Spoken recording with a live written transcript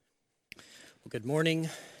Well, good morning. I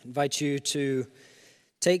invite you to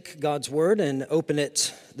take God's word and open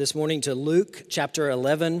it this morning to Luke chapter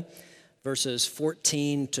 11, verses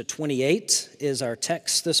 14 to 28 is our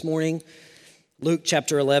text this morning. Luke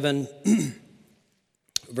chapter 11,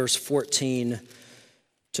 verse 14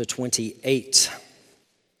 to 28.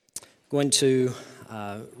 I'm going to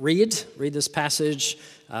read this passage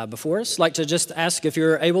before us. I'd like to just ask if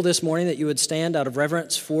you're able this morning that you would stand out of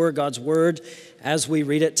reverence for God's word as we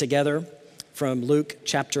read it together from Luke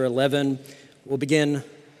chapter 11. We'll begin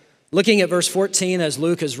looking at verse 14 as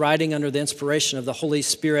Luke is writing under the inspiration of the Holy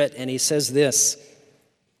Spirit, and he says this: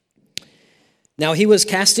 "Now he was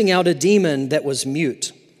casting out a demon that was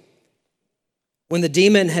mute. When the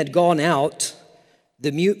demon had gone out,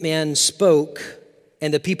 the mute man spoke,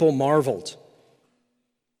 and the people marveled.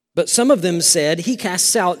 But some of them said, 'He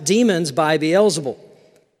casts out demons by Beelzebul,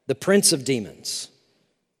 the prince of demons.'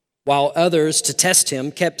 While others, to test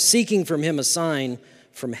him, kept seeking from him a sign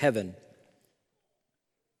from heaven.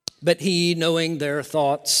 But he, knowing their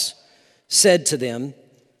thoughts, said to them,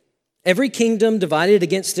 'Every kingdom divided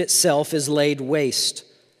against itself is laid waste,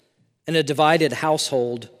 and a divided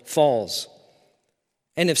household falls.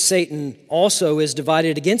 And if Satan also is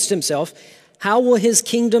divided against himself, how will his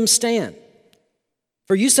kingdom stand?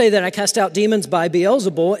 For you say that I cast out demons by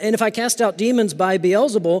Beelzebul, and if I cast out demons by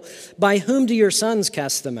Beelzebul, by whom do your sons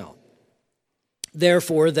cast them out?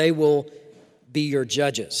 Therefore they will be your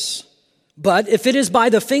judges. But if it is by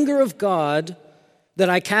the finger of God that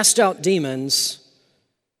I cast out demons,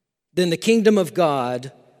 then the kingdom of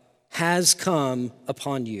God has come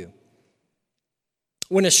upon you.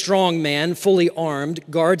 When a strong man, fully armed,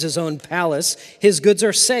 guards his own palace, his goods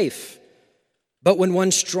are safe. But when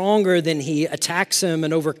one stronger than he attacks him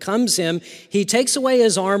and overcomes him, he takes away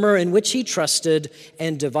his armor in which he trusted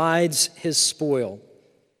and divides his spoil.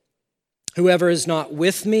 Whoever is not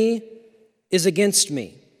with me is against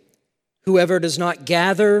me. Whoever does not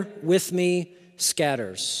gather with me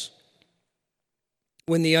scatters.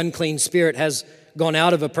 When the unclean spirit has gone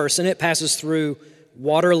out of a person, it passes through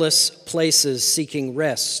waterless places seeking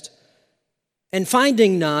rest. And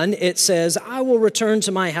finding none, it says, 'I will return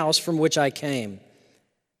to my house from which I came.'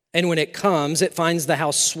 And when it comes, it finds the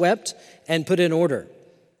house swept and put in order.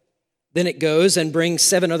 Then it goes and brings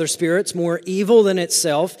 7 other spirits more evil than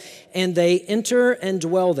itself, and they enter and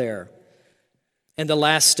dwell there. And the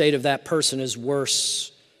last state of that person is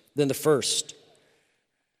worse than the first."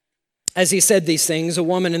 As he said these things, a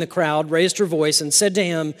woman in the crowd raised her voice and said to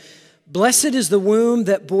him, "Blessed is the womb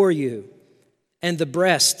that bore you, and the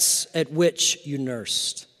breasts at which you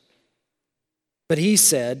nursed." But he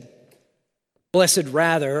said, "Blessed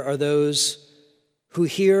rather are those who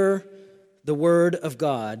hear the word of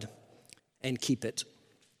God and keep it."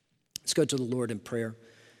 Let's go to the Lord in prayer.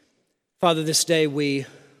 Father, this day we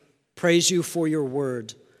praise you for your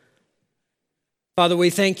word. Father, we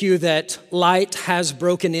thank you that light has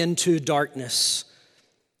broken into darkness.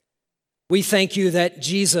 We thank you that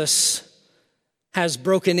Jesus has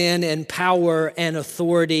broken in power and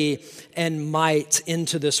authority and might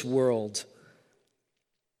into this world.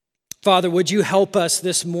 Father, would you help us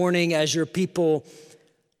this morning as your people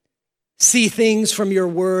see things from your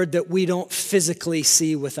word that we don't physically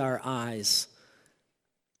see with our eyes?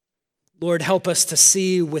 Lord, help us to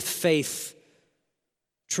see with faith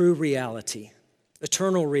true reality,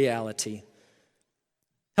 eternal reality.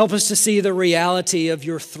 Help us to see the reality of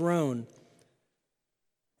your throne,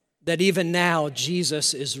 that even now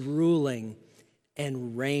Jesus is ruling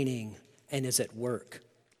and reigning and is at work.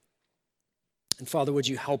 And Father, would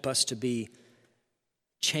you help us to be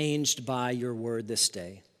changed by your word this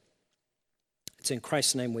day? It's in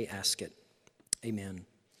Christ's name we ask it. Amen.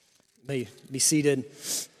 You may be seated.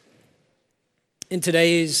 In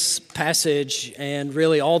today's passage, and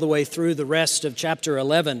really all the way through the rest of chapter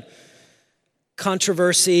 11,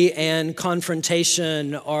 controversy and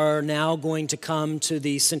confrontation are now going to come to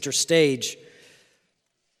the center stage.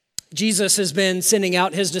 Jesus has been sending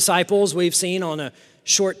out his disciples, we've seen, on a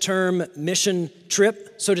short-term mission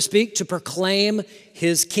trip, so to speak, to proclaim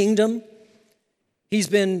his kingdom. He's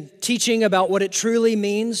been teaching about what it truly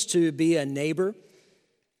means to be a neighbor,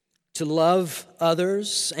 to love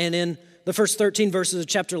others. And in the first 13 verses of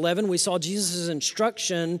chapter 11, we saw Jesus'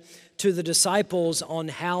 instruction to the disciples on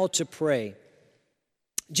how to pray.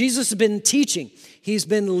 Jesus has been teaching. He's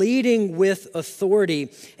been leading with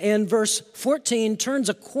authority. And verse 14 turns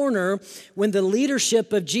a corner when the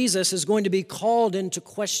leadership of Jesus is going to be called into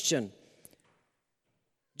question.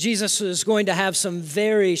 Jesus is going to have some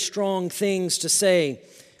very strong things to say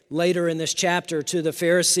later in this chapter to the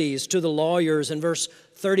Pharisees, to the lawyers in verse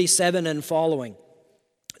 37 and following,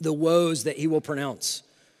 the woes that he will pronounce.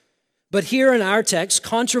 But here in our text,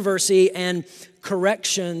 controversy and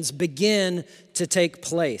corrections begin to take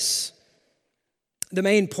place. The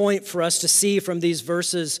main point for us to see from these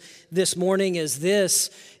verses this morning is this: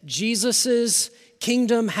 Jesus'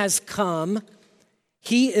 kingdom has come.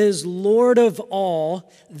 He is Lord of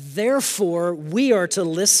all. Therefore, we are to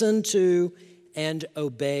listen to and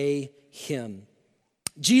obey him.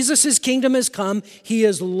 Jesus' kingdom has come. He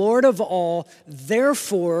is Lord of all.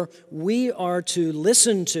 Therefore, we are to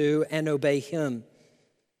listen to and obey him.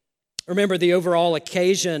 Remember the overall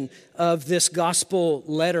occasion of this gospel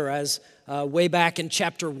letter as way back in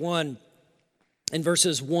chapter 1. In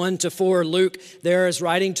verses 1 to 4, Luke there is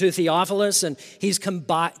writing to Theophilus, and he's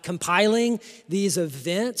compiling these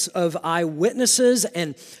events of eyewitnesses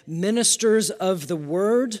and ministers of the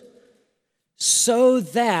word so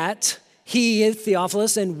that he,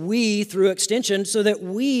 Theophilus, and we, through extension, so that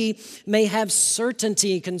we may have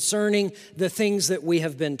certainty concerning the things that we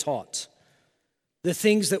have been taught, the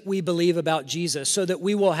things that we believe about Jesus, so that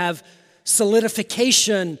we will have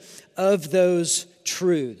solidification of those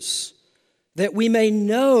truths, that we may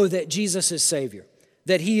know that Jesus is Savior,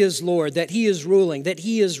 that he is Lord, that he is ruling, that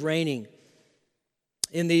he is reigning.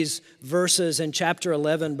 In these verses in chapter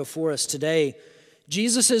 11 before us today,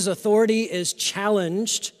 Jesus' authority is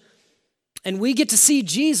challenged, and we get to see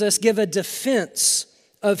Jesus give a defense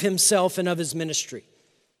of himself and of his ministry.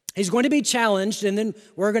 He's going to be challenged, and then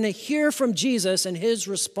we're going to hear from Jesus and his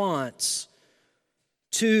response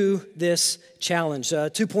to this challenge.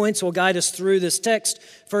 2 points will guide us through this text.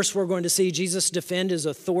 First, we're going to see Jesus defend his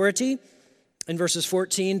authority in verses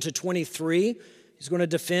 14 to 23. He's going to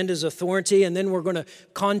defend his authority, and then we're going to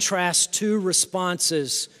contrast two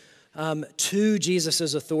responses to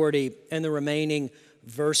Jesus' authority in the remaining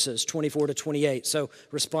verses, 24 to 28. So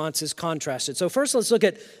response is contrasted. So first, let's look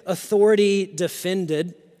at authority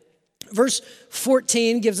defended. Verse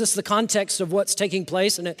 14 gives us the context of what's taking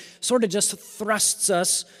place, and it sort of just thrusts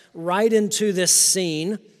us right into this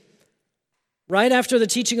scene. Right after the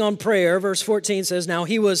teaching on prayer, verse 14 says, "Now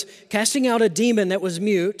he was casting out a demon that was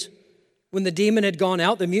mute. When the demon had gone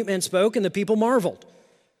out, the mute man spoke, and the people marveled."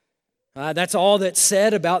 That's all that's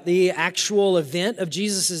said about the actual event of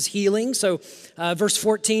Jesus' healing. So verse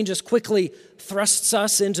 14 just quickly thrusts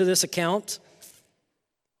us into this account.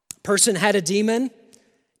 Person had a demon.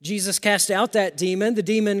 Jesus cast out that demon. The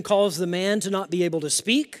demon caused the man to not be able to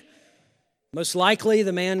speak. Most likely,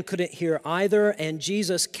 the man couldn't hear either, and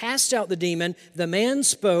Jesus cast out the demon. The man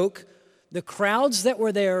spoke. The crowds that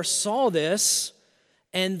were there saw this,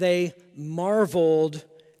 and they marveled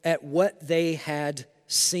at what they had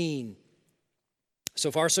seen. So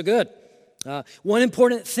far, so good. One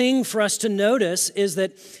important thing for us to notice is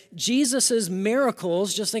that Jesus'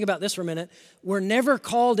 miracles, just think about this for a minute, were never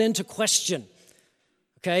called into question.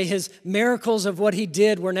 Okay, his miracles of what he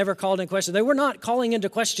did were never called into question. They were not calling into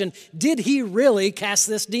question, did he really cast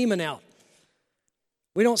this demon out?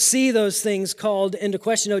 We don't see those things called into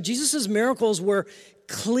question. No, Jesus' miracles were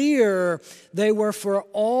clear. They were for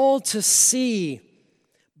all to see.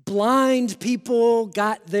 Blind people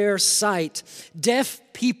got their sight. Deaf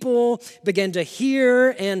people began to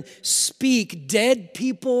hear and speak. Dead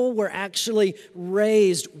people were actually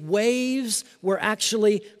raised. Waves were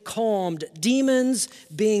actually calmed. Demons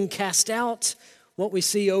being cast out. What we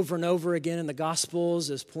see over and over again in the Gospels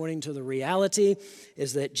is pointing to the reality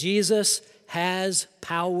is that Jesus has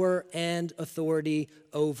power and authority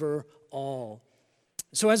over all.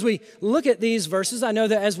 So as we look at these verses, I know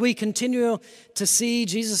that as we continue to see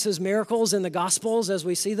Jesus' miracles in the Gospels, as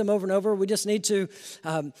we see them over and over, we just need to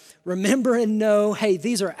remember and know, hey,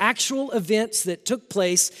 these are actual events that took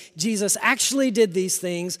place. Jesus actually did these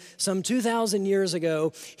things some 2,000 years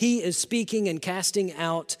ago. He is speaking and casting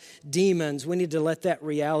out demons. We need to let that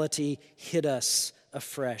reality hit us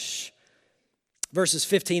afresh. Verses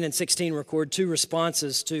 15 and 16 record two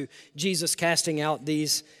responses to Jesus casting out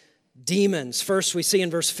these demons. First, we see in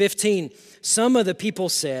verse 15, some of the people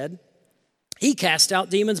said, he cast out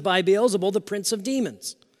demons by Beelzebul, the prince of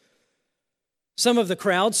demons. Some of the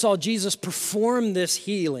crowd saw Jesus perform this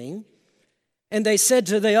healing, and they said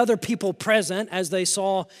to the other people present as they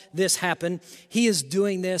saw this happen, he is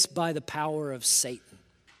doing this by the power of Satan.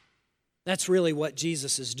 That's really what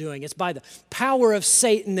Jesus is doing. It's by the power of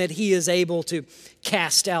Satan that he is able to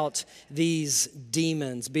cast out these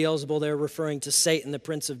demons. Beelzebul, they're referring to Satan, the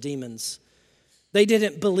prince of demons. They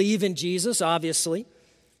didn't believe in Jesus, obviously.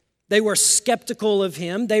 They were skeptical of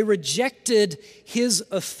him. They rejected his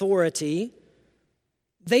authority.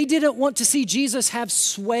 They didn't want to see Jesus have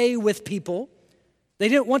sway with people. They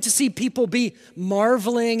didn't want to see people be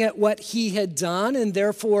marveling at what he had done and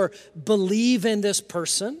therefore believe in this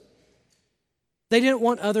person. They didn't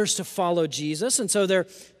want others to follow Jesus, and so they're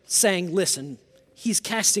saying, listen, he's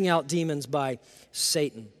casting out demons by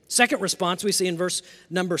Satan. Second response we see in verse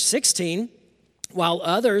number 16, while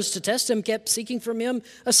others, to test him, kept seeking from him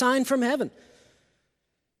a sign from heaven.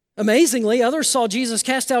 Amazingly, others saw Jesus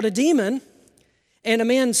cast out a demon and a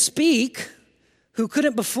man speak who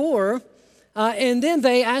couldn't before, and then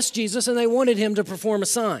they asked Jesus and they wanted him to perform a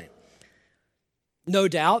sign. No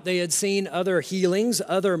doubt they had seen other healings,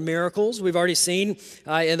 other miracles. We've already seen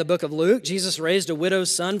in the book of Luke, Jesus raised a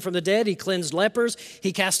widow's son from the dead. He cleansed lepers.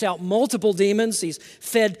 He cast out multiple demons. He's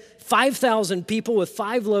fed 5,000 people with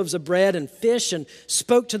 5 loaves of bread and fish and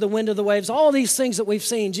spoke to the wind of the waves. All these things that we've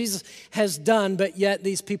seen, Jesus has done, but yet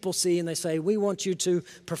these people see and they say, we want you to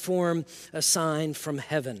perform a sign from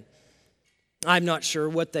heaven. I'm not sure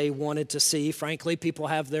what they wanted to see. Frankly, people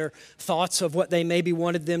have their thoughts of what they maybe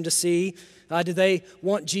wanted them to see. Did they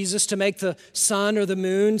want Jesus to make the sun or the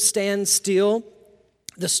moon stand still?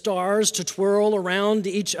 The stars to twirl around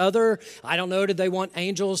each other? I don't know. Did they want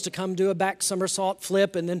angels to come do a back somersault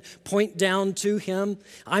flip and then point down to him?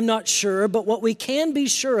 I'm not sure. But what we can be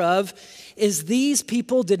sure of is these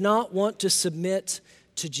people did not want to submit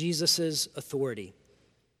to Jesus' authority.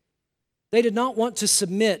 They did not want to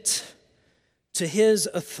submit to his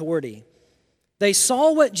authority. They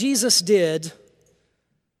saw what Jesus did,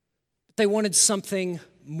 but they wanted something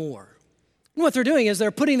more. And what they're doing is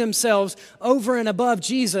they're putting themselves over and above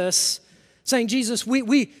Jesus, saying, Jesus, we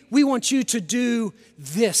want you to do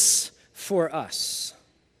this for us.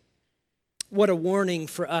 What a warning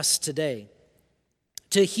for us today.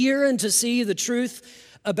 To hear and to see the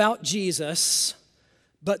truth about Jesus,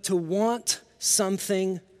 but to want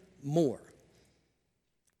something more.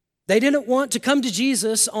 They didn't want to come to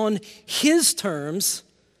Jesus on his terms.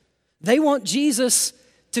 They want Jesus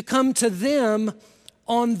to come to them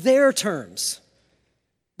on their terms.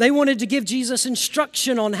 They wanted to give Jesus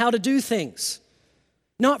instruction on how to do things,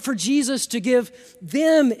 not for Jesus to give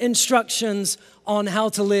them instructions on how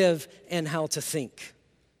to live and how to think.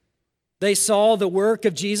 They saw the work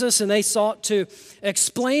of Jesus and they sought to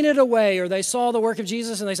explain it away, or they saw the work of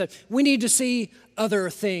Jesus and they said, we need to see other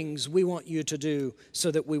things we want you to do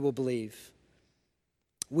so that we will believe.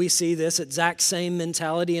 We see this exact same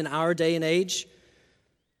mentality in our day and age.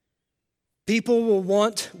 People will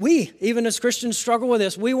want, we, even as Christians, struggle with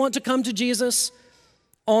this. We want to come to Jesus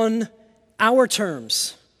on our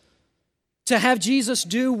terms, to have Jesus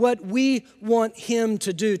do what we want him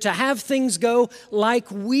to do, to have things go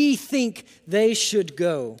like we think they should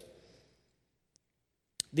go.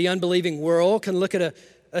 The unbelieving world can look at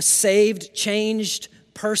a saved, changed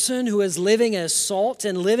person who is living as salt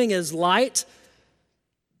and living as light,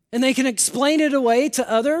 and they can explain it away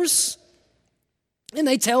to others, and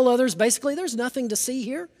they tell others, basically, there's nothing to see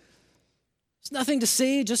here. There's nothing to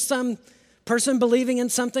see, just some person believing in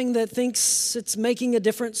something that thinks it's making a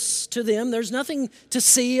difference to them. There's nothing to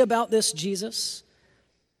see about this Jesus.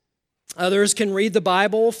 Others can read the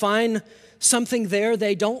Bible, find something there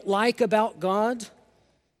they don't like about God,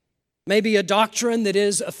 maybe a doctrine that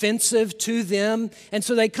is offensive to them, and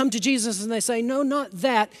so they come to Jesus and they say, no, not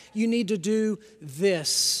that, you need to do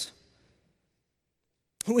this.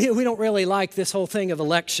 We don't really like this whole thing of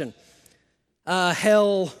election.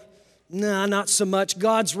 Hell, nah, not so much.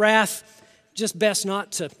 God's wrath, just best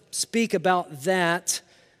not to speak about that.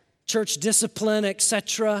 Church discipline,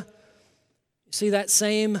 etc. See, that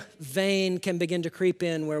same vein can begin to creep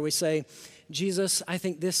in where we say, Jesus, I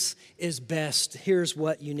think this is best. Here's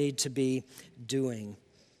what you need to be doing.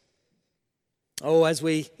 Oh, as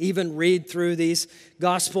we even read through these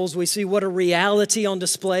Gospels, we see what a reality on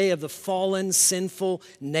display of the fallen, sinful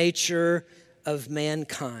nature of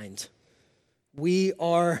mankind. We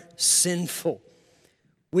are sinful.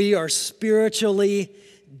 We are spiritually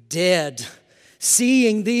dead,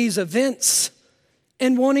 seeing these events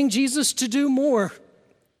and wanting Jesus to do more.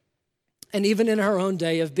 And even in our own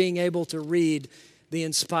day of being able to read the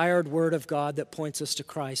inspired word of God that points us to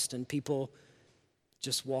Christ, and people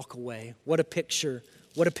just walk away. What a picture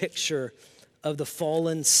of the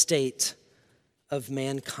fallen state of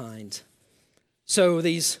mankind. So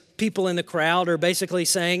these people in the crowd are basically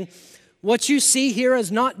saying, what you see here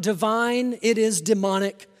is not divine, it is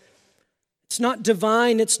demonic. It's not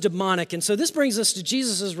divine, it's demonic. And so this brings us to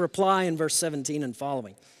Jesus' reply in verse 17 and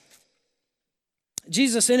following.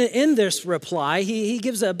 Jesus, in this reply, he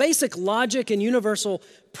gives a basic logic and universal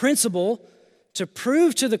principle to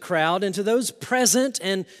prove to the crowd and to those present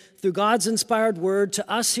and through God's inspired word to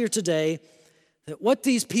us here today that what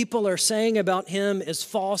these people are saying about him is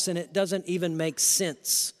false and it doesn't even make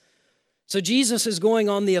sense. So Jesus is going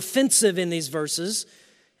on the offensive in these verses,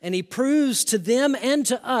 and he proves to them and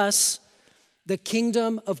to us The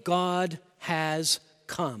kingdom of God has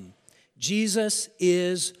come. Jesus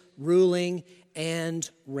is ruling and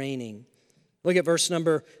reigning. Look at verse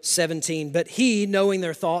number 17. But he, knowing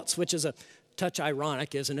their thoughts, which is a touch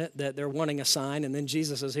ironic, isn't it? That they're wanting a sign, and then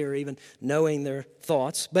Jesus is here even knowing their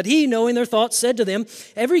thoughts. But he, knowing their thoughts, said to them,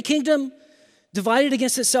 every kingdom divided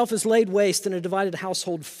against itself is laid waste, and a divided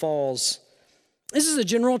household falls. This is a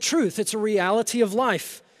general truth. It's a reality of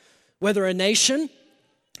life. Whether a nation,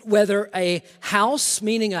 whether a house,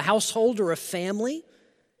 meaning a household or a family,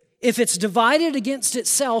 if it's divided against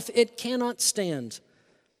itself, it cannot stand.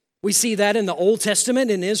 We see that in the Old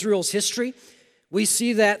Testament, in Israel's history. We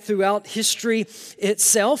see that throughout history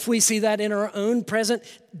itself. We see that in our own present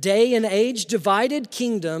day and age. Divided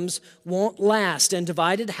kingdoms won't last, and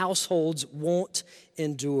divided households won't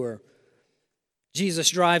endure. Jesus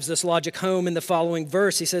drives this logic home in the following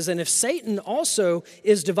verse. He says, and if Satan also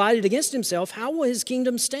is divided against himself, how will his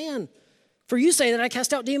kingdom stand? For you say that I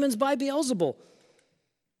cast out demons by Beelzebul.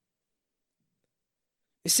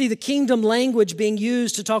 You see the kingdom language being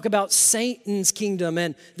used to talk about Satan's kingdom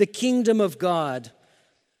and the kingdom of God.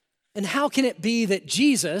 And how can it be that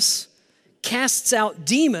Jesus casts out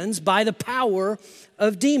demons by the power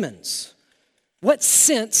of demons? What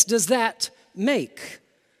sense does that make?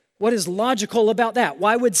 What is logical about that?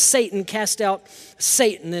 Why would Satan cast out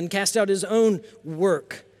Satan and cast out his own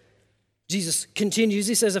work? Jesus continues,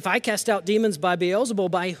 he says, if I cast out demons by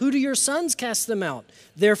Beelzebul, by who do your sons cast them out?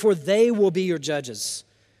 Therefore they will be your judges.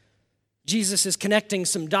 Jesus is connecting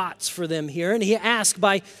some dots for them here, and he asks,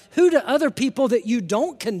 by who do other people that you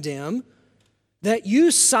don't condemn, that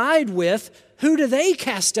you side with, who do they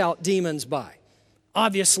cast out demons by?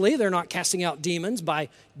 Obviously, they're not casting out demons by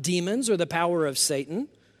demons or the power of Satan.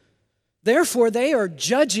 Therefore, they are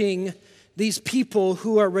judging these people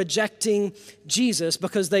who are rejecting Jesus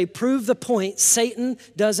because they prove the point, Satan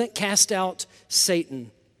doesn't cast out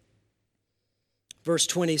Satan. Verse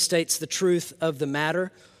 20 states the truth of the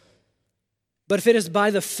matter. But if it is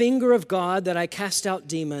by the finger of God that I cast out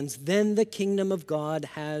demons, then the kingdom of God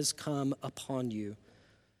has come upon you.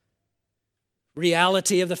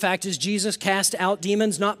 Reality of the fact is Jesus cast out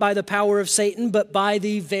demons not by the power of Satan, but by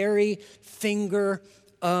the very finger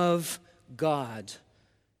of God.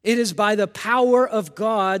 It is by the power of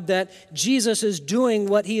God that Jesus is doing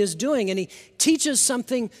what he is doing. And he teaches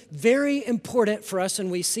something very important for us, and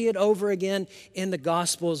we see it over again in the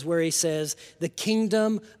Gospels where he says, the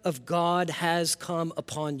kingdom of God has come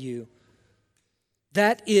upon you.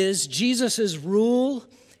 That is, Jesus' rule,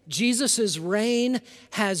 Jesus' reign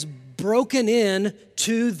has broken in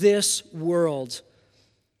to this world.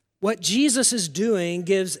 What Jesus is doing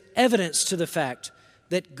gives evidence to the fact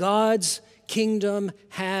that God's kingdom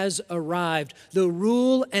has arrived. The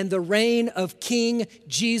rule and the reign of King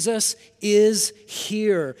Jesus is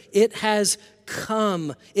here. It has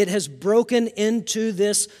come. It has broken into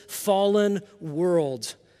this fallen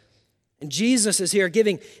world. And Jesus is here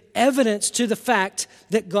giving evidence to the fact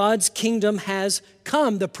that God's kingdom has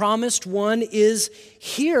come. The promised one is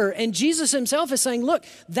here. And Jesus himself is saying, look,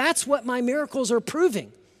 that's what my miracles are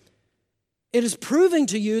proving. It is proving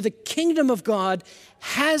to you the kingdom of God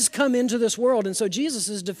has come into this world. And so Jesus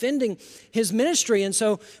is defending his ministry. And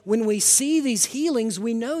so when we see these healings,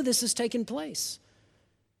 we know this has taken place.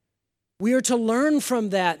 We are to learn from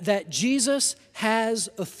that Jesus has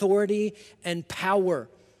authority and power.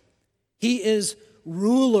 He is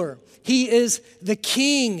ruler. He is the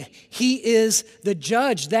king. He is the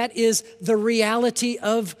judge. That is the reality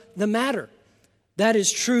of the matter. That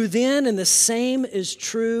is true then, and the same is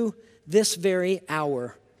true this very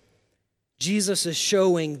hour. Jesus is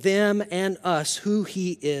showing them and us who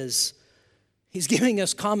he is. He's giving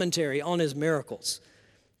us commentary on his miracles.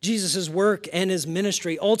 Jesus' work and his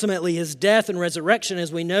ministry, ultimately his death and resurrection,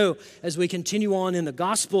 as we know, as we continue on in the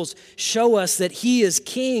Gospels, show us that he is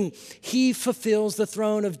king. He fulfills the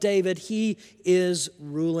throne of David. He is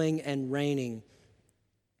ruling and reigning.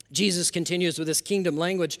 Jesus continues with this kingdom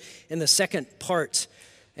language in the second part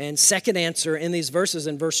and second answer in these verses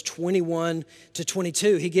in verse 21 to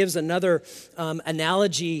 22. He gives another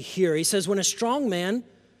analogy here. He says, when a strong man,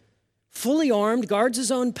 fully armed, guards his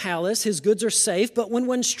own palace, his goods are safe, but when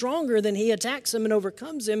one stronger than he attacks him and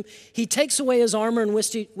overcomes him, he takes away his armor in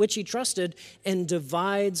which he trusted and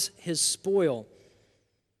divides his spoil.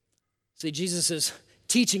 See, Jesus is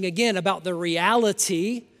teaching again about the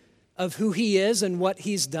reality of who he is and what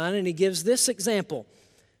he's done, and he gives this example.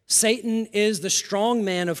 Satan is the strong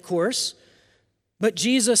man, of course, but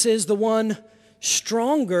Jesus is the one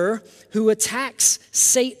stronger who attacks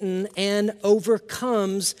Satan and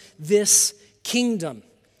overcomes this kingdom.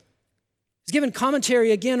 He's given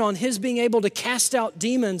commentary again on his being able to cast out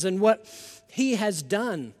demons and what he has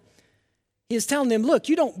done. He is telling them, look,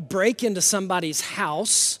 you don't break into somebody's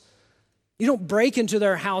house. You don't break into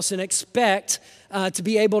their house and expect to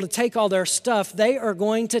be able to take all their stuff. They are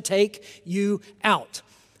going to take you out,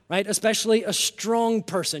 right? Especially a strong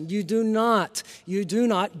person. You do not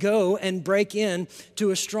go and break in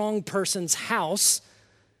to a strong person's house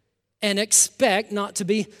and expect not to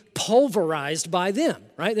be pulverized by them,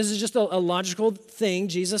 right? This is just a logical thing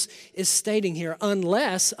Jesus is stating here,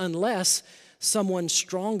 unless someone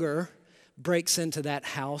stronger breaks into that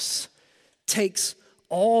house, takes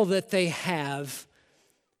all that they have,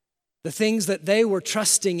 the things that they were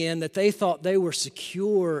trusting in, that they thought they were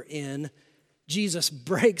secure in. Jesus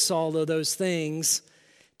breaks all of those things,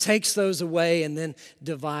 takes those away, and then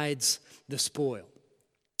divides the spoil.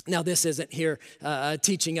 Now, this isn't here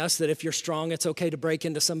teaching us that if you're strong, it's okay to break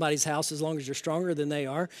into somebody's house as long as you're stronger than they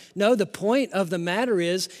are. No, the point of the matter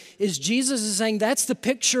is Jesus is saying that's the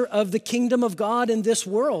picture of the kingdom of God in this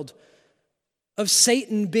world, of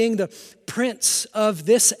Satan being the prince of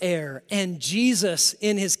this air, and Jesus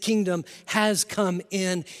in his kingdom has come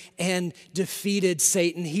in and defeated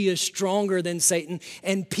Satan. He is stronger than Satan,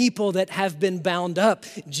 and people that have been bound up,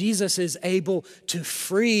 Jesus is able to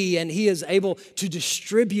free, and he is able to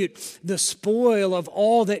distribute the spoil of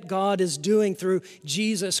all that God is doing through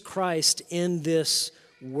Jesus Christ in this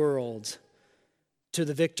world. To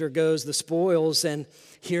the victor goes the spoils, and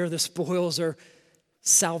here the spoils are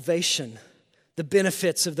salvation. The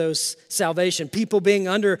benefits of those salvation. People being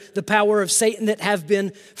under the power of Satan that have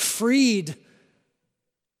been freed,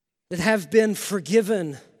 that have been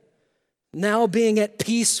forgiven, now being at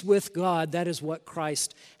peace with God. That is what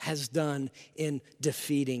Christ has done in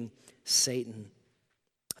defeating Satan.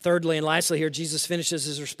 Thirdly and lastly here, Jesus finishes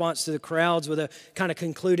his response to the crowds with a kind of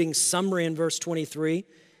concluding summary in verse 23. It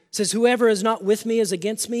says, whoever is not with me is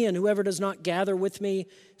against me, and whoever does not gather with me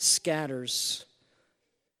scatters.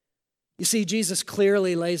 You see, Jesus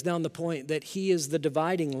clearly lays down the point that he is the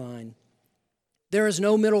dividing line. There is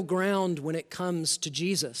no middle ground when it comes to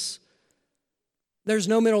Jesus. There's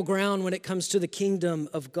no middle ground when it comes to the kingdom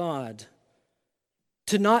of God.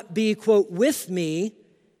 To not be, quote, with me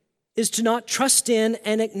is to not trust in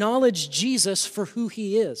and acknowledge Jesus for who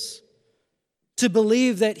he is. To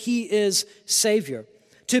believe that he is Savior.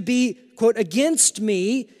 To be, quote, against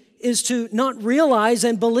me is to not realize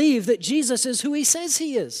and believe that Jesus is who he says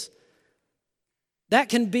he is. That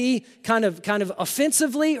can be kind of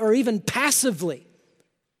offensively or even passively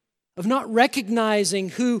of not recognizing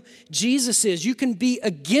who Jesus is. You can be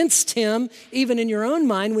against him even in your own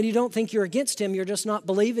mind when you don't think you're against him. You're just not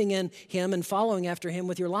believing in him and following after him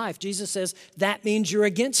with your life. Jesus says, that means you're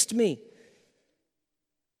against me.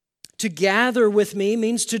 To gather with me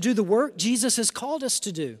means to do the work Jesus has called us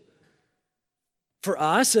to do. For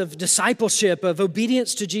us, of discipleship, of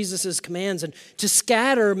obedience to Jesus' commands. And to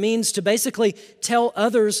scatter means to basically tell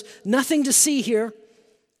others nothing to see here,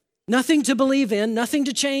 nothing to believe in, nothing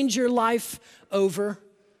to change your life over.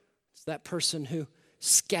 It's that person who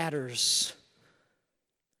scatters.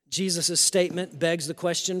 Jesus' statement begs the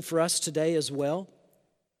question for us today as well.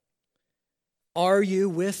 Are you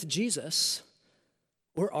with Jesus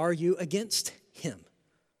or are you against him?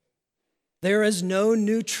 There is no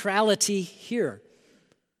neutrality here.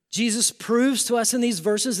 Jesus proves to us in these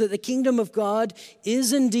verses that the kingdom of God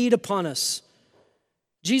is indeed upon us.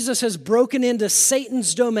 Jesus has broken into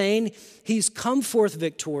Satan's domain. He's come forth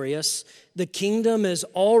victorious. The kingdom is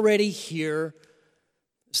already here.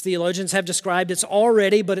 As theologians have described, it's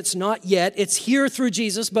already, but it's not yet. It's here through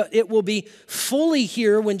Jesus, but it will be fully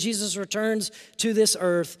here when Jesus returns to this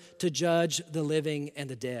earth to judge the living and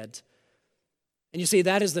the dead. And you see,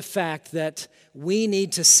 that is the fact that we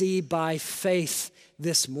need to see by faith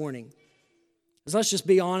this morning. Let's just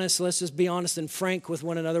be honest and frank with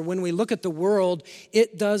one another. When we look at the world,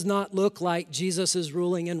 it does not look like Jesus is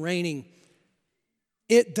ruling and reigning.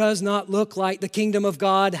 It does not look like the kingdom of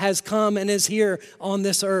God has come and is here on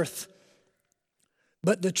this earth.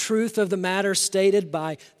 But the truth of the matter stated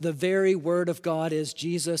by the very word of God is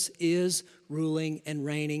Jesus is ruling and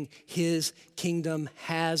reigning. His kingdom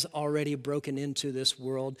has already broken into this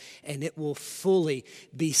world, and it will fully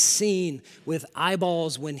be seen with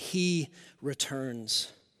eyeballs when he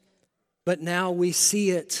returns. But now we see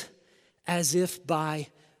it as if by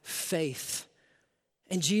faith.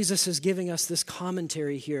 And Jesus is giving us this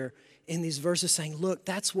commentary here in these verses saying, look,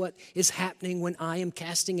 that's what is happening when I am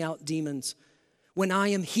casting out demons. When I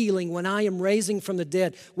am healing, when I am raising from the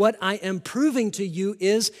dead, what I am proving to you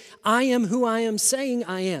is I am who I am saying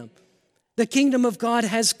I am. The kingdom of God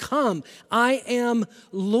has come. I am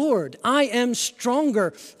Lord. I am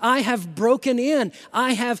stronger. I have broken in.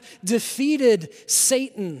 I have defeated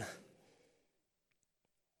Satan.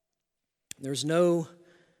 There's no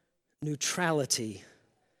neutrality.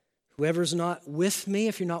 Whoever's not with me,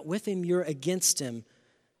 if you're not with him, you're against him.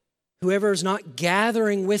 Whoever is not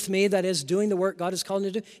gathering with me, that is doing the work God has called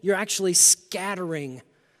him to do, you're actually scattering.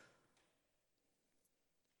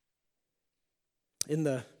 In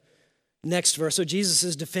the next verse, so Jesus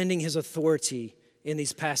is defending his authority in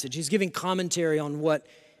these passages. He's giving commentary on what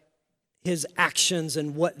his actions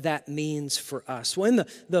and what that means for us. Well, in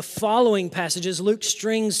the following passages, Luke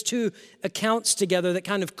strings two accounts together that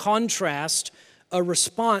kind of contrast a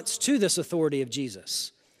response to this authority of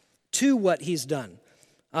Jesus, to what he's done,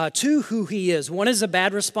 to who he is. One is a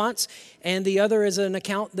bad response, and the other is an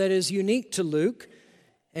account that is unique to Luke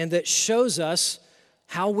and that shows us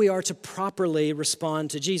how we are to properly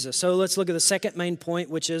respond to Jesus. So let's look at the second main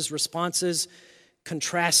point, which is responses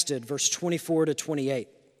contrasted, verse 24 to 28.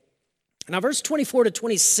 Now, verse 24 to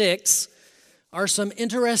 26 are some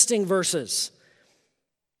interesting verses.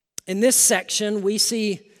 In this section, we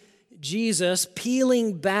see Jesus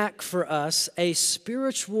peeling back for us a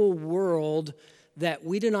spiritual world that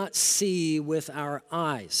we do not see with our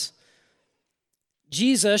eyes.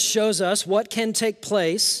 Jesus shows us what can take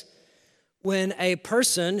place when a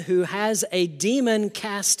person who has a demon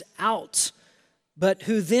cast out, but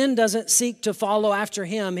who then doesn't seek to follow after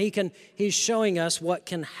him, he's showing us what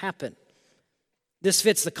can happen. This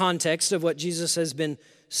fits the context of what Jesus has been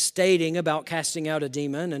stating about casting out a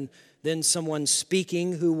demon and then someone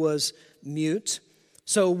speaking who was mute.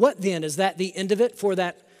 So what then? Is that the end of it for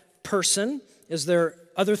that person? Is there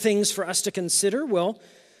other things for us to consider? Well,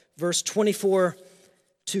 verse 24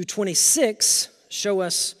 to 26 show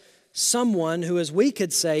us someone who, as we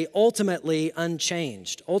could say, ultimately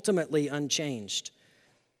unchanged. Ultimately unchanged.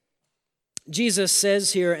 Jesus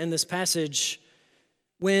says here in this passage,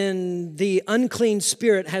 when the unclean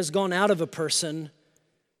spirit has gone out of a person,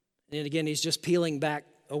 and again, he's just peeling back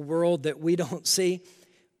a world that we don't see.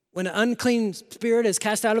 When an unclean spirit is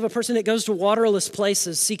cast out of a person, it goes to waterless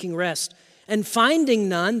places seeking rest. And finding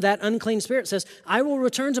none, that unclean spirit says, I will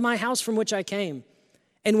return to my house from which I came.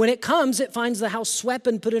 And when it comes, it finds the house swept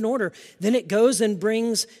and put in order. Then it goes and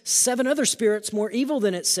brings 7 other spirits more evil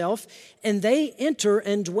than itself, and they enter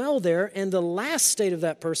and dwell there, and the last state of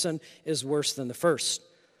that person is worse than the first.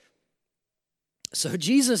 So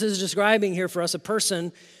Jesus is describing here for us a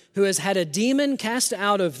person who has had a demon cast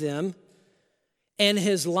out of them, and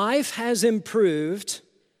his life has improved.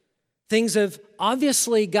 Things have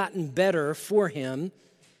obviously gotten better for him,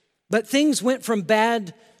 but things went from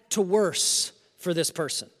bad to worse for this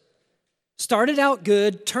person. Started out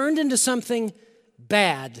good, turned into something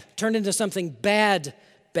bad,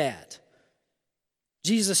 bad.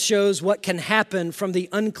 Jesus shows what can happen from the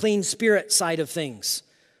unclean spirit side of things,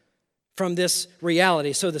 from this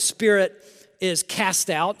reality. So the spirit is cast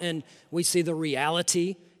out, and we see the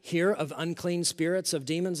reality here of unclean spirits, of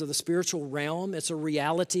demons, of the spiritual realm. It's a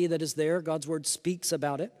reality that is there. God's word speaks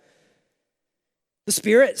about it. The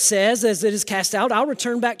spirit says, as it is cast out, I'll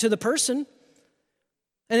return back to the person.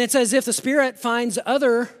 And it's as if the spirit finds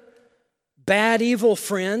other bad, evil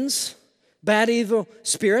friends, bad, evil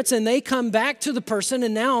spirits, and they come back to the person,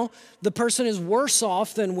 and now the person is worse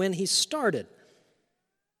off than when he started.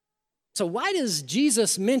 So why does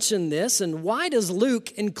Jesus mention this, and why does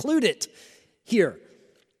Luke include it here?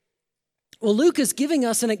 Well, Luke is giving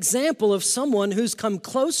us an example of someone who's come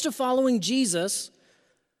close to following Jesus,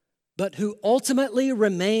 but who ultimately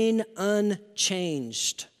remain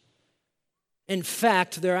unchanged. In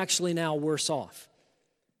fact, they're actually now worse off.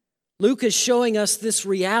 Luke is showing us this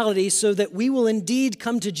reality so that we will indeed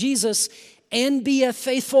come to Jesus and be a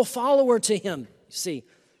faithful follower to him. You see,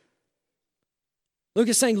 Luke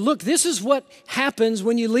is saying, look, this is what happens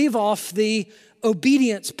when you leave off the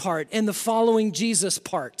obedience part and the following Jesus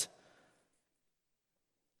part.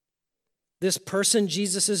 This person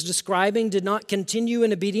Jesus is describing did not continue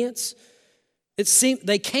in obedience. It seemed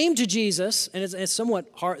they came to Jesus, and it's somewhat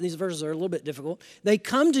hard. These verses are a little bit difficult. They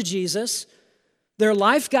come to Jesus. Their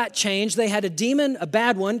life got changed. They had a demon, a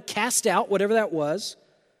bad one, cast out, whatever that was.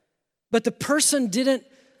 But the person didn't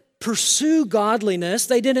pursue godliness.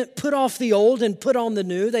 They didn't put off the old and put on the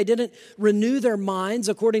new. They didn't renew their minds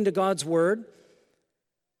according to God's word.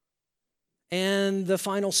 And the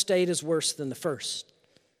final state is worse than the first.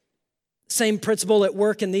 Same principle at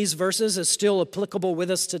work in these verses is still applicable with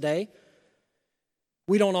us today.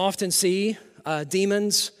 We don't often see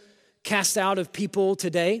demons cast out of people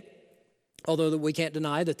today, although we can't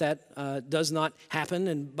deny that does not happen.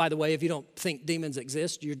 And by the way, if you don't think demons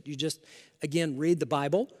exist, you just, again, read the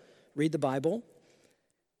Bible. Read the Bible.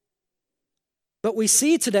 But we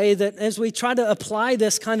see today that as we try to apply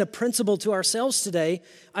this kind of principle to ourselves today,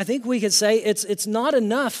 I think we could say it's not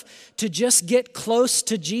enough to just get close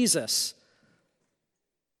to Jesus,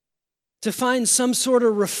 to find some sort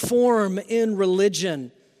of reform in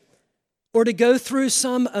religion, or to go through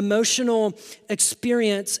some emotional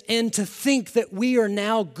experience and to think that we are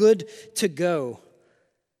now good to go.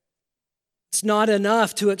 It's not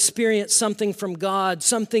enough to experience something from God,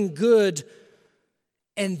 something good,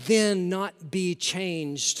 and then not be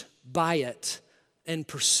changed by it and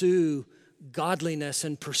pursue godliness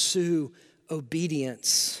and pursue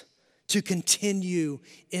obedience, to continue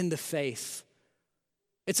in the faith.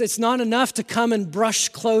 It's not enough to come and brush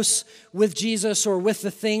close with Jesus or with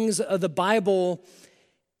the things of the Bible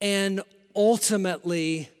and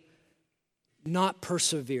ultimately not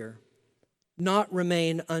persevere, not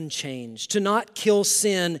remain unchanged, to not kill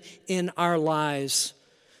sin in our lives,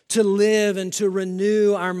 to live and to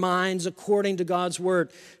renew our minds according to God's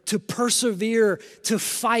word, to persevere, to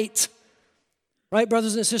fight. Right,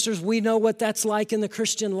 brothers and sisters, we know what that's like in the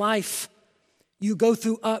Christian life. You go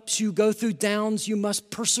through ups, you go through downs, you must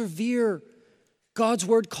persevere. God's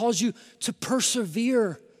word calls you to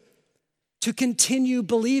persevere, to continue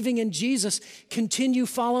believing in Jesus, continue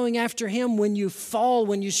following after him. When you fall,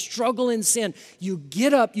 when you struggle in sin, you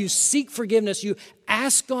get up, you seek forgiveness, you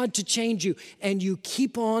ask God to change you, and you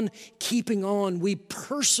keep on keeping on. We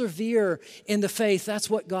persevere in the faith. That's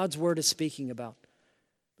what God's word is speaking about.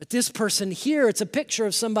 But this person here, it's a picture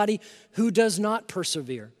of somebody who does not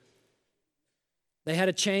persevere. They had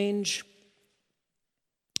a change,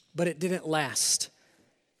 but it didn't last.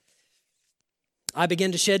 I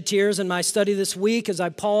began to shed tears in my study this week as I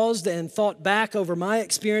paused and thought back over my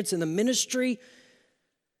experience in the ministry,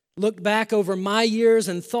 looked back over my years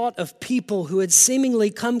and thought of people who had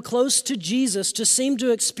seemingly come close to Jesus, to seem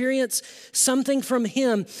to experience something from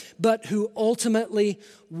him, but who ultimately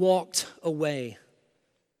walked away.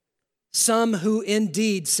 Some who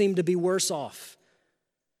indeed seemed to be worse off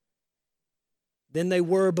than they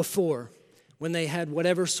were before when they had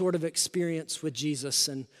whatever sort of experience with Jesus.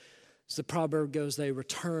 And as the proverb goes, they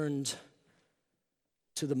returned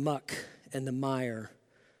to the muck and the mire.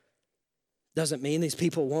 Doesn't mean these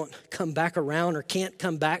people won't come back around or can't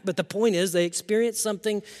come back, but the point is they experienced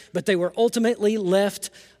something, but they were ultimately left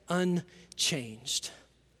unchanged.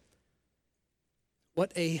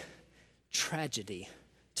 What a tragedy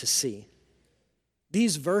to see.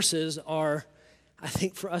 These verses are, I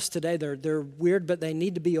think for us today, they're weird, but they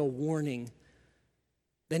need to be a warning.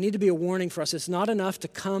 They need to be a warning for us. It's not enough to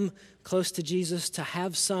come close to Jesus, to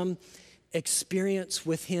have some experience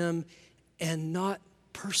with him and not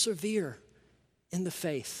persevere in the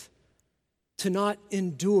faith, to not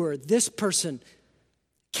endure. This person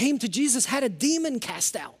came to Jesus, had a demon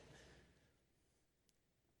cast out.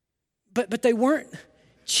 But they weren't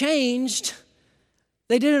changed.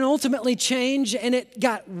 They didn't ultimately change, and it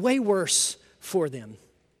got way worse for them.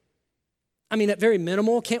 I mean, at very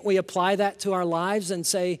minimal, can't we apply that to our lives and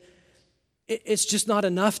say it's just not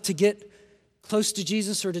enough to get close to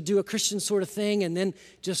Jesus or to do a Christian sort of thing and then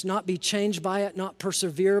just not be changed by it, not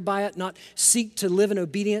persevere by it, not seek to live in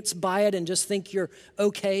obedience by it and just think you're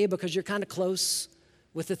okay because you're kind of close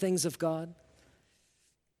with the things of God?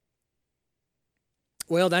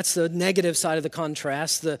 Well, that's the negative side of the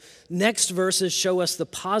contrast. The next verses show us the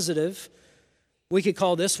positive. We could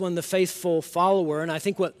call this one the faithful follower. And I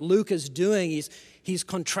think what Luke is doing, he's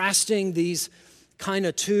contrasting these kind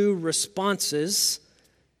of two responses.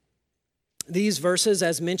 These verses,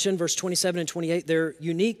 as mentioned, verse 27 and 28, they're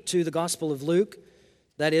unique to the Gospel of Luke.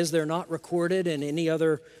 That is, they're not recorded in any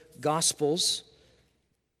other Gospels.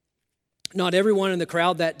 Not everyone in the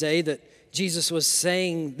crowd that day that Jesus was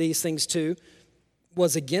saying these things to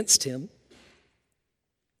was against him.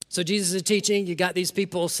 So Jesus is teaching. You got these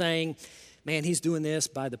people saying, man, he's doing this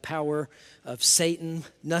by the power of Satan.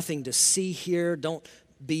 Nothing to see here. Don't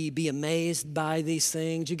be amazed by these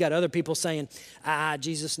things. You got other people saying,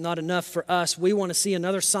 Jesus, not enough for us. We want to see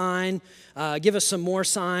another sign. Give us some more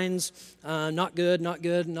signs. Not good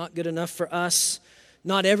enough for us.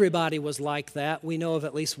 Not everybody was like that. We know of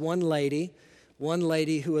at least one lady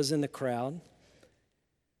who was in the crowd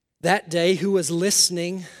that day who was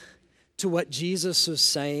listening to what Jesus was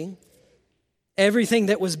saying. Everything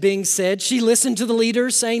that was being said. She listened to the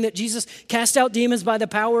leaders saying that Jesus cast out demons by the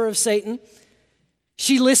power of Satan.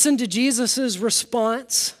 She listened to Jesus'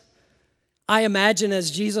 response. I imagine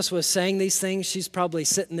as Jesus was saying these things, she's probably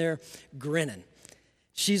sitting there grinning.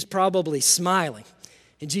 She's probably smiling.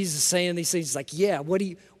 And Jesus is saying these things like, yeah, what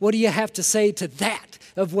do you have to say to that?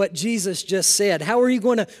 of what Jesus just said. How are you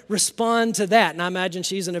going to respond to that? And I imagine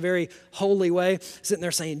she's in a very holy way sitting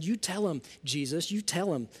there saying, you tell him, Jesus, you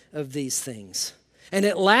tell him of these things. And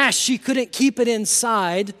at last she couldn't keep it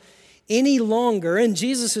inside any longer. And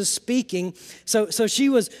Jesus is speaking. So she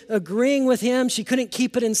was agreeing with him. She couldn't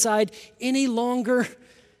keep it inside any longer.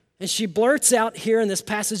 And she blurts out here in this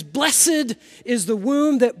passage, blessed is the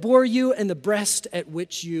womb that bore you and the breast at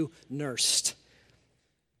which you nursed.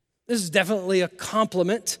 This is definitely a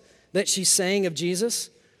compliment that she's saying of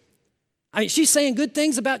Jesus. I mean, she's saying good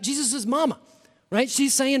things about Jesus' mama, right?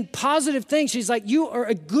 She's saying positive things. She's like, you are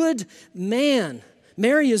a good man.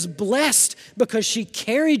 Mary is blessed because she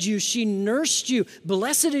carried you. She nursed you.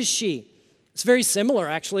 Blessed is she. It's very similar,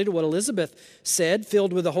 actually, to what Elizabeth said,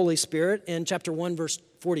 filled with the Holy Spirit in chapter 1, verse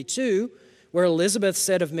 42, where Elizabeth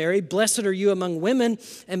said of Mary, blessed are you among women,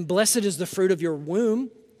 and blessed is the fruit of your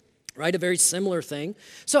womb, right? A very similar thing.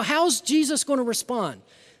 So how's Jesus going to respond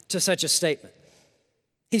to such a statement?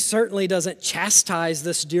 He certainly doesn't chastise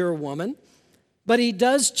this dear woman, but he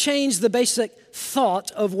does change the basic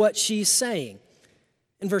thought of what she's saying.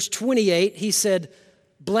 In verse 28, he said,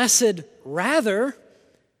 blessed rather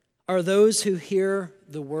are those who hear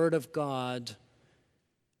the word of God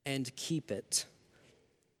and keep it.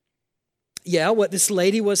 Yeah, what this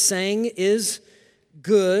lady was saying is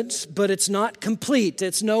good, but it's not complete.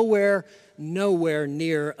 It's nowhere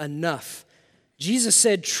near enough. Jesus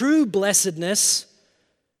said true blessedness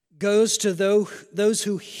goes to those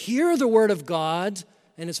who hear the word of God,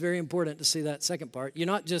 and it's very important to see that second part. You're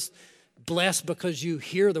not just blessed because you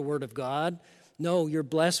hear the word of God. No, you're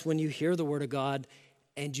blessed when you hear the word of God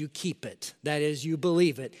and you keep it. That is, you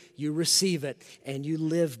believe it, you receive it, and you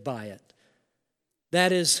live by it.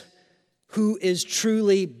 That is who is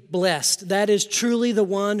truly blessed. That is truly the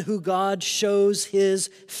one who God shows his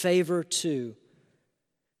favor to.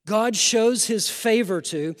 God shows his favor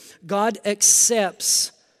to. God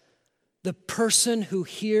accepts the person who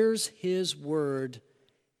hears his word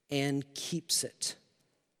and keeps it.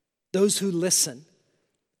 Those who listen,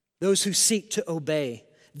 those who seek to obey.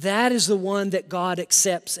 That is the one that God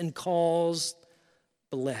accepts and calls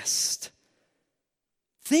blessed.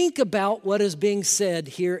 Think about what is being said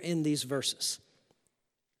here in these verses.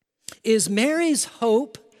 Is Mary's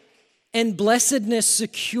hope and blessedness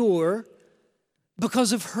secure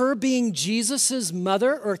because of her being Jesus'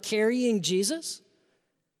 mother or carrying Jesus?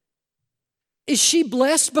 Is she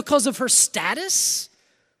blessed because of her status?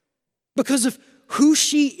 Because of who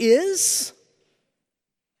she is?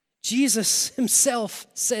 Jesus himself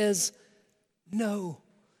says, no,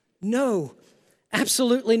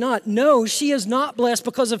 absolutely not. No, she is not blessed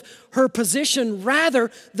because of her position.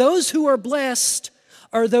 Rather, those who are blessed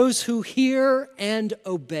are those who hear and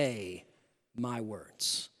obey my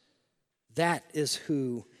words. That is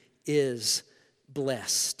who is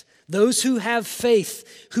blessed. Those who have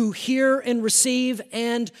faith, who hear and receive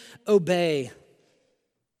and obey.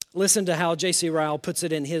 Listen to how J.C. Ryle puts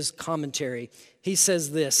it in his commentary. He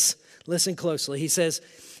says this, listen closely. He says,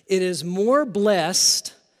 it is more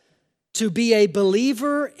blessed to be a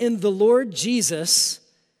believer in the Lord Jesus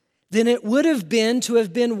than it would have been to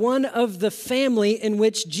have been one of the family in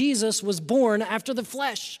which Jesus was born after the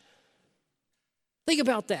flesh. Think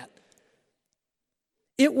about that.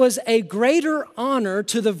 It was a greater honor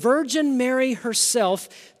to the Virgin Mary herself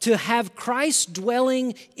to have Christ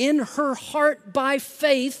dwelling in her heart by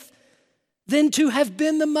faith than to have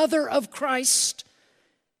been the mother of Christ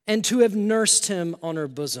and to have nursed him on her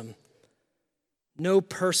bosom. No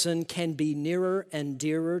person can be nearer and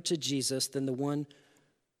dearer to Jesus than the one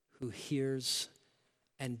who hears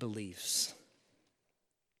and believes.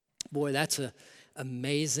 Boy, that's an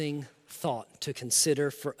amazing thought to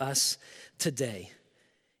consider for us today.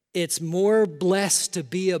 It's more blessed to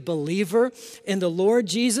be a believer in the Lord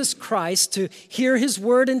Jesus Christ, to hear his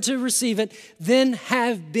word and to receive it, than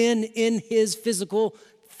have been in his physical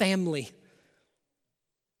family.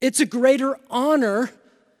 It's a greater honor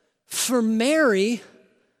for Mary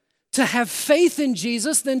to have faith in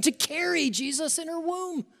Jesus than to carry Jesus in her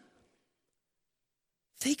womb.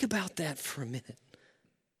 Think about that for a minute.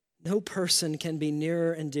 No person can be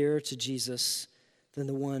nearer and dearer to Jesus than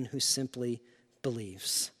the one who simply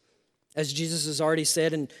believes. As Jesus has already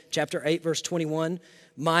said in chapter 8, verse 21,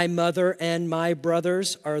 my mother and my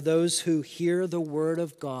brothers are those who hear the word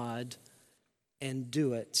of God and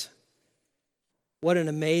do it. What an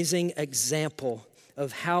amazing example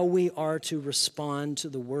of how we are to respond to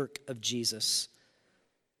the work of Jesus.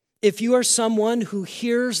 If you are someone who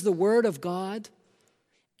hears the word of God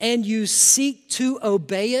and you seek to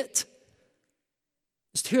obey it,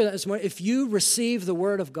 just hear that this morning. If you receive the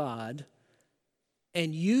word of God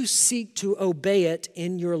and you seek to obey it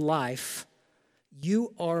in your life,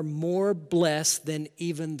 you are more blessed than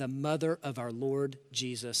even the mother of our Lord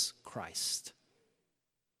Jesus Christ.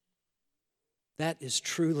 That is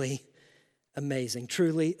truly amazing,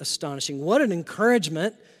 truly astonishing. What an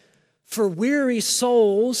encouragement for weary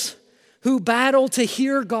souls who battle to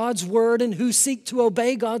hear God's word and who seek to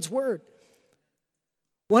obey God's word.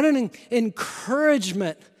 What an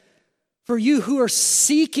encouragement for you who are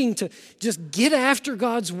seeking to just get after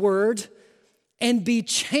God's word and be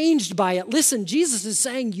changed by it. Listen, Jesus is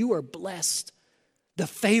saying you are blessed. The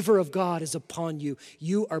favor of God is upon you.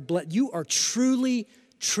 You are blessed. You are truly,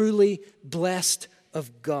 truly blessed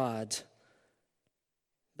of God.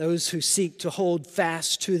 Those who seek to hold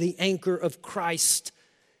fast to the anchor of Christ.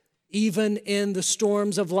 Even in the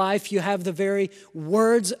storms of life, you have the very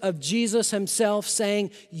words of Jesus himself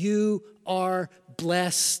saying, you are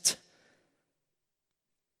blessed.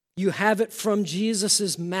 You have it from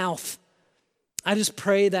Jesus' mouth. I just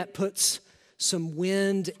pray that puts some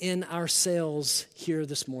wind in our sails here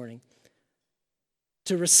this morning.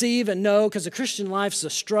 To receive and know, because the Christian life is a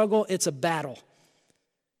struggle, it's a battle.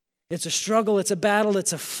 It's a struggle, it's a battle,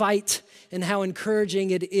 it's a fight, and how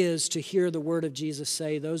encouraging it is to hear the word of Jesus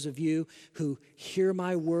say, those of you who hear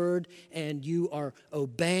my word and you are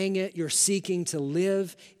obeying it, you're seeking to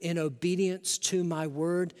live in obedience to my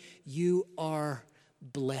word, you are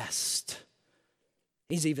blessed.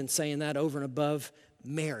 He's even saying that over and above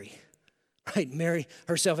Mary, right? Mary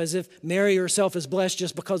herself, as if Mary herself is blessed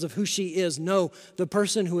just because of who she is. No, the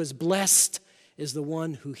person who is blessed is the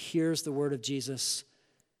one who hears the word of Jesus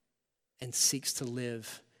and seeks to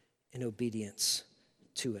live in obedience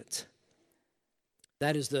to it.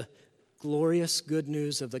 That is the glorious good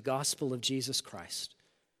news of the gospel of Jesus Christ.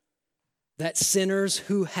 That sinners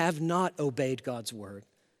who have not obeyed God's word,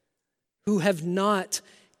 who have not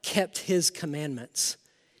kept his commandments,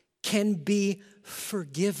 can be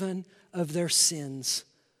forgiven of their sins,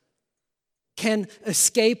 can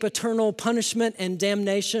escape eternal punishment and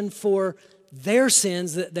damnation for their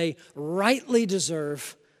sins that they rightly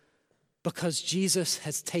deserve, because Jesus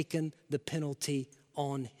has taken the penalty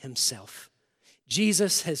on himself.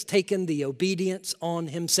 Jesus has taken the obedience on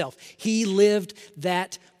himself. He lived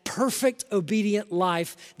that perfect obedient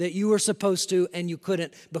life that you were supposed to and you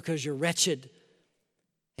couldn't because you're wretched.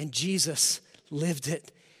 And Jesus lived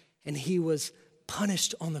it, and he was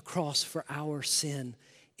punished on the cross for our sin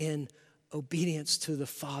in obedience to the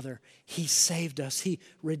Father. He saved us. He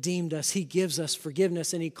redeemed us. He gives us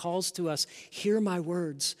forgiveness, and he calls to us, hear my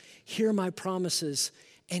words, hear my promises,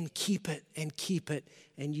 and keep it,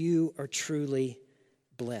 and you are truly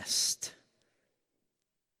blessed.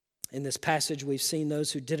 In this passage, we've seen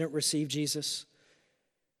those who didn't receive Jesus.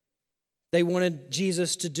 They wanted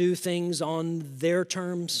Jesus to do things on their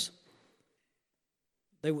terms.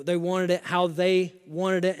 They wanted it how they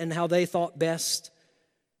wanted it and how they thought best.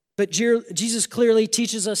 But Jesus clearly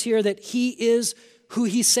teaches us here that he is who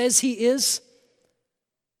he says he is.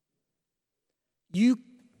 You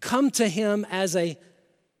come to him as a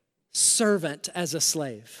servant, as a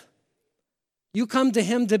slave. You come to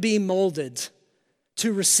him to be molded,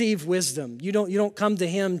 to receive wisdom. You don't come to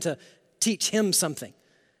him to teach him something.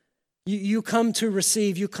 You come to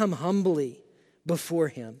receive, you come humbly before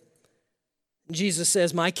him. Jesus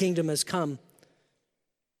says, my kingdom has come.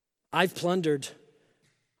 I've plundered.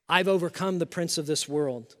 I've overcome the prince of this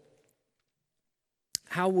world.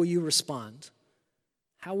 How will you respond?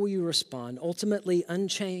 How will you respond? Ultimately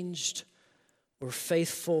unchanged or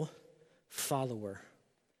faithful follower?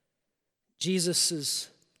 Jesus'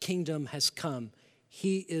 kingdom has come.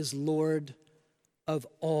 He is Lord of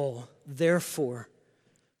all. Therefore,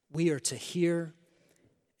 we are to hear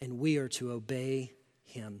and we are to obey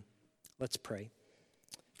him. Let's pray.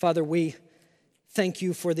 Father, we thank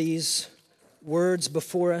you for these words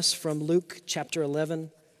before us from Luke chapter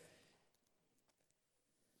 11.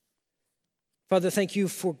 Father, thank you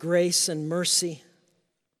for grace and mercy.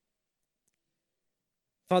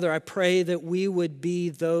 Father, I pray that we would be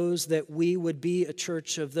a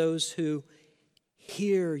church of those who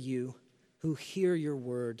hear you, who hear your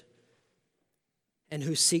word, and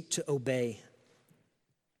who seek to obey,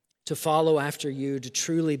 to follow after you, to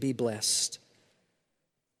truly be blessed.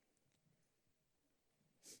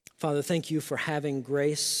 Father, thank you for having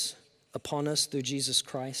grace upon us through Jesus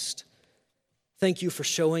Christ. Thank you for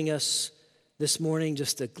showing us this morning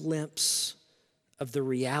just a glimpse of the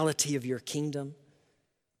reality of your kingdom,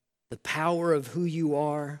 the power of who you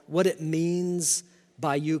are, what it means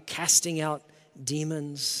by you casting out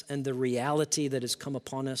demons, and the reality that has come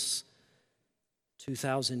upon us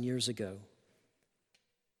 2,000 years ago.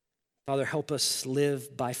 Father, help us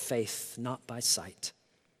live by faith, not by sight.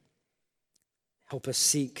 Help us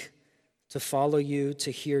seek to follow you,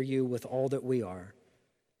 to hear you with all that we are.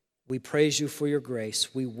 We praise you for your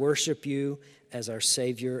grace. We worship you as our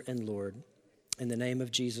Savior and Lord. In the name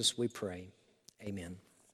of Jesus we pray. Amen.